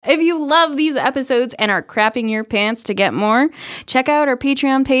If you love these episodes and are crapping your pants to get more, check out our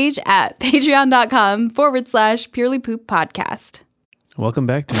Patreon page at patreon.com/Purely Poop Podcast. Welcome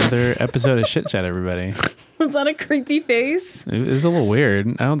back to another episode of Shit Chat, everybody. Was that a creepy face? It was a little weird.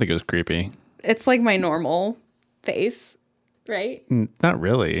 I don't think it was creepy. It's like my normal face, right? Not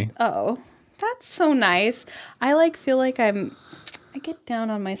really. Oh, that's so nice. I feel like I get down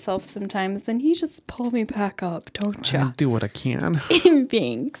on myself sometimes, and you just pull me back up, don't you? I do what I can.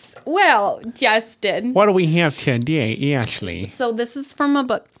 Thanks. Well, Justin. What do we have today, Ashley? So this is from a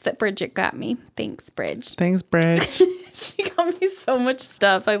book that Bridget got me. Thanks, Bridge. Thanks, Brad. She got me so much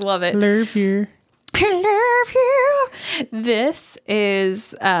stuff. I love it. Love you. I love you. This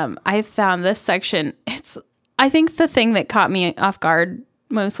is, I found this section. I think the thing that caught me off guard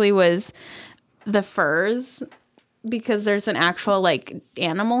mostly was the furs, because there's an actual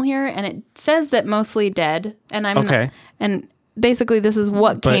animal here, and it says that mostly dead. And I'm okay. Not, and basically this is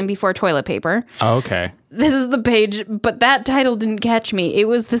what came before toilet paper. Oh, okay. This is the page, but that title didn't catch me. It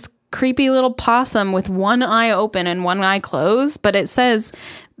was this creepy little possum with one eye open and one eye closed, but it says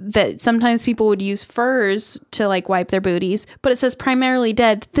that sometimes people would use furs to wipe their booties, but it says primarily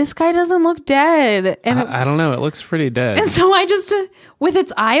dead. This guy doesn't look dead. And I don't know. It looks pretty dead. And so I just, with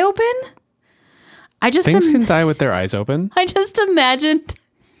its eye open, Things can die with their eyes open. I just imagined,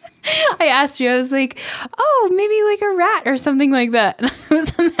 I asked you, I was like, oh, maybe a rat or something like that. And I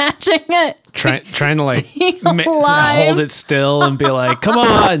was imagining it. Trying to hold it still and be like, come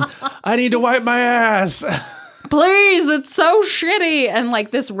on, I need to wipe my ass. Please, it's so shitty. And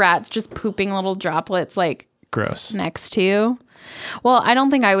this rat's just pooping little droplets gross next to you. Well, I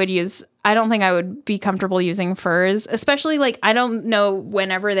don't think I would be comfortable using furs, especially I don't know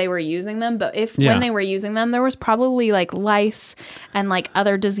whenever they were using them, but when they were using them, there was probably lice and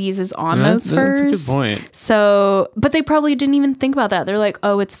other diseases on those furs. That's a good point. So, but they probably didn't even think about that. They're like,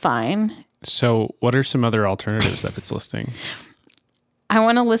 oh, it's fine. So what are some other alternatives that it's listing? I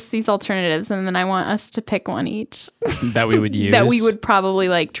want to list these alternatives, and then I want us to pick one each. That we would use? That we would probably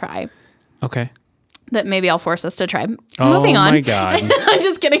try. Okay. That maybe I'll force us to try. Oh, Moving on. Oh my God. I'm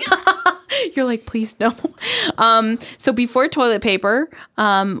just kidding. You're like, please no. So before toilet paper,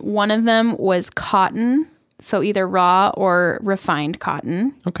 one of them was cotton. So either raw or refined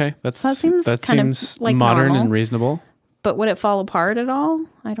cotton. Okay. That seems kind of modern normal. and reasonable. But would it fall apart at all?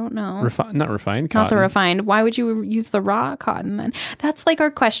 I don't know. Not refined cotton. Not the refined. Why would you use the raw cotton then? That's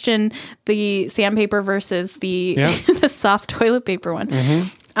our question, the sandpaper versus the the soft toilet paper one.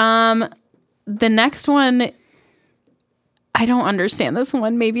 Mm-hmm. The next one, I don't understand this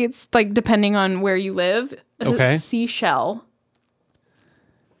one. Maybe it's depending on where you live. Okay. Seashell.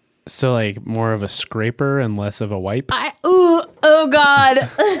 So more of a scraper and less of a wipe? Oh God.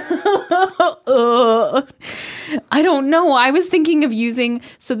 I don't know. I was thinking of using,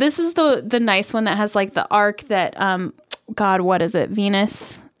 so this is the nice one that has the arc that, God, what is it?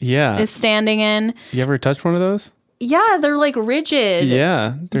 Venus is standing in. You ever touched one of those? Yeah, they're rigid.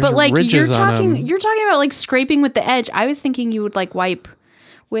 Yeah. But you're talking about scraping with the edge. I was thinking you would wipe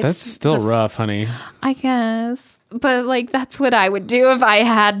with. That's still rough, honey. I guess. But that's what I would do if I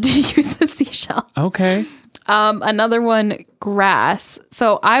had to use a seashell. Okay. Another one, grass.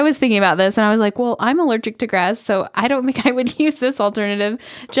 So I was thinking about this and I was like, well, I'm allergic to grass, so I don't think I would use this alternative.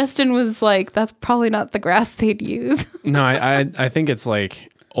 Justin was like, that's probably not the grass they'd use. No, I think it's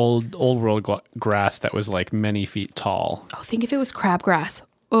old world grass that was many feet tall. Oh, think if it was crabgrass.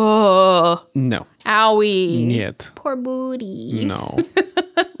 Oh. No. Owie. Niet. Poor booty. No.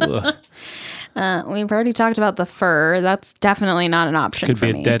 We've already talked about the fur. That's definitely not an option Could for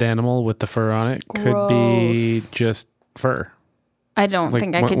me. be a dead animal with the fur on it. Gross. Could be just fur. I don't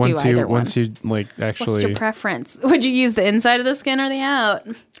think I could do either one. Once you actually... What's your preference? Would you use the inside of the skin or the out?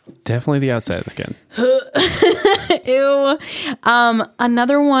 Definitely the outside of the skin. Ew.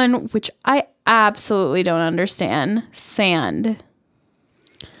 Another one, which I absolutely don't understand. Sand.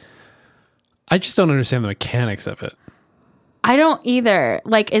 I just don't understand the mechanics of it. I don't either.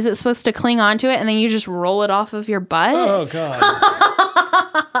 Is it supposed to cling onto it and then you just roll it off of your butt? Oh, God.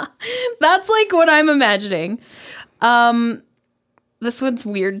 That's what I'm imagining. This one's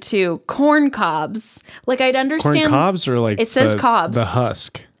weird too. Corn cobs. I'd understand. Corn cobs or it says cobs. The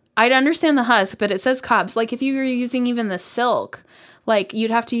husk. I'd understand the husk, but it says cobs. If you were using even the silk,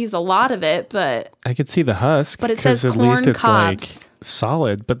 you'd have to use a lot of it, but I could see the husk. But it says at corn least it's cobs.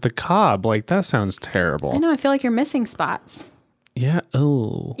 Solid, but the cob, that sounds terrible. I know, I feel like you're missing spots. Yeah.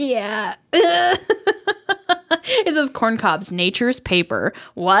 Oh. Yeah. It says corn cobs, nature's paper.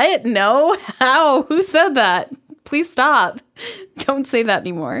 What? No? How? Who said that? Please stop. Don't say that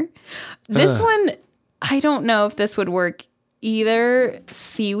anymore. This one, I don't know if this would work either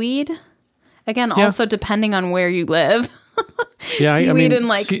seaweed. Again, also depending on where you live. Yeah, I seaweed mean, and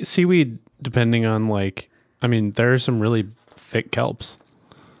like seaweed, depending on like, I mean, there are some really thick kelps.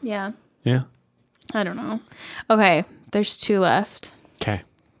 yeah. Yeah. I don't know. Okay, there's 2 left. Okay.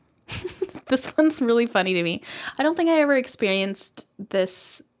 This one's really funny to me. I don't think I ever experienced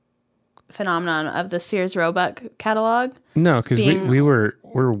this phenomenon of the Sears Roebuck catalog. No, because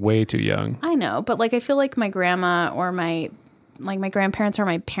we're way too young. I know, but like I feel like my grandma or my grandparents or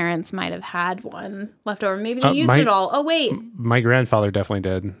my parents might have had one left over. Maybe they used it all. Oh wait, my grandfather definitely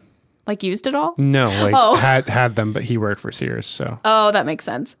did. like used it all? No, like had them, but he worked for Sears, so. Oh, that makes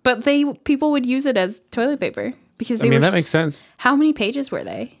sense. But people would use it as toilet paper because they were. That makes sense. How many pages were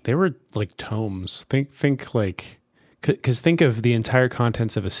they? They were like tomes. Think like, because think of the entire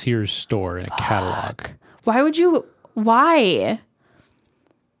contents of a Sears store in a catalog. Why would you? Why?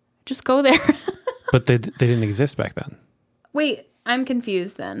 Just go there. But they didn't exist back then. Wait, I'm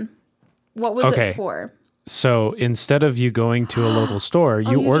confused then. What was it for? So instead of you going to a local store,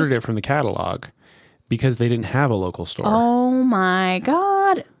 you ordered it from the catalog because they didn't have a local store. Oh my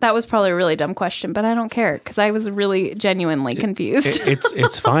God. That was probably a really dumb question, but I don't care because I was really genuinely confused.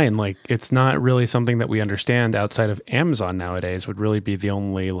 It's fine. Like, it's not really something that we understand outside of Amazon nowadays would really be the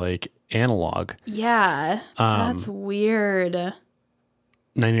only like analog. Yeah. That's weird.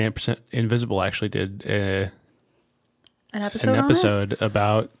 99% Invisible actually did an episode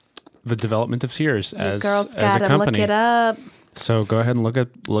about the development of Sears as girls a gotta company. look it up. So go ahead and look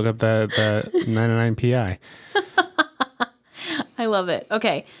up the 99PI. I love it.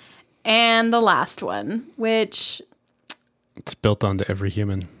 Okay. And the last one, which It's built onto every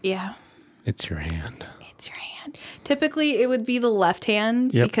human. yeah. It's your hand. It's your hand. Typically it would be the left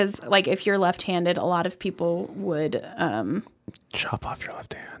hand because like if you're left-handed, a lot of people would Chop off your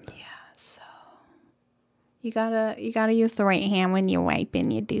left hand. yeah, so you gotta use the right hand when you're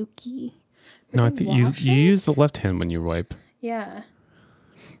wiping your dookie. No, I think you use the left hand when you wipe. Yeah.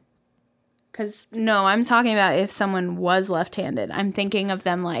 Because, no, I'm talking about if someone was left-handed. I'm thinking of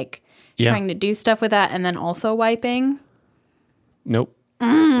them, like, trying to do stuff with that and then also wiping. Nope.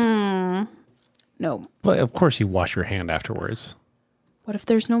 No. But of course you wash your hand afterwards. What if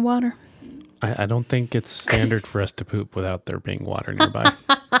there's no water? I don't think it's standard for us to poop without there being water nearby.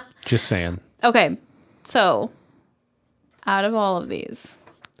 Just saying. Okay. So, out of all of these.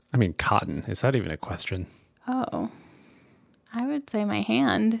 I mean, cotton. Is that even a question? Oh. I would say my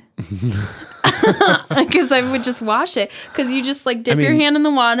hand. Because I would just wash it. Because you just like dip your hand in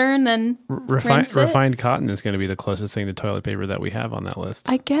the water and then rinse it. Refined cotton is going to be the closest thing to toilet paper that we have on that list.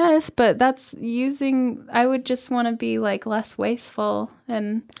 I guess, but that's I would just want to be like less wasteful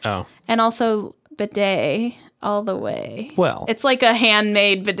and also bidet all the way. Well, it's like a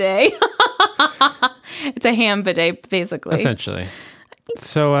handmade bidet. It's a hand bidet, basically. Essentially.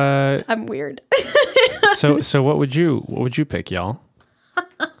 So I'm weird. So what would you pick, y'all?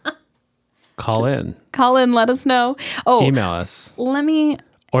 Call in, let us know. Oh, email us. Let me,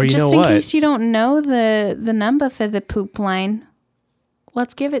 or just in case you don't know the number for the poop line,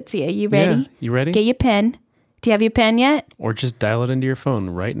 let's give it to you. You ready? Yeah, you ready? Get your pen. Do you have your pen yet? Or just dial it into your phone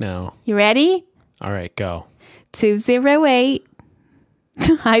right now. You ready? All right, go. 208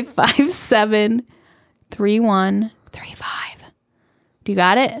 557 3135. Do you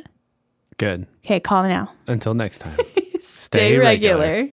got it? Good. Okay, call now. Until next time. Stay regular.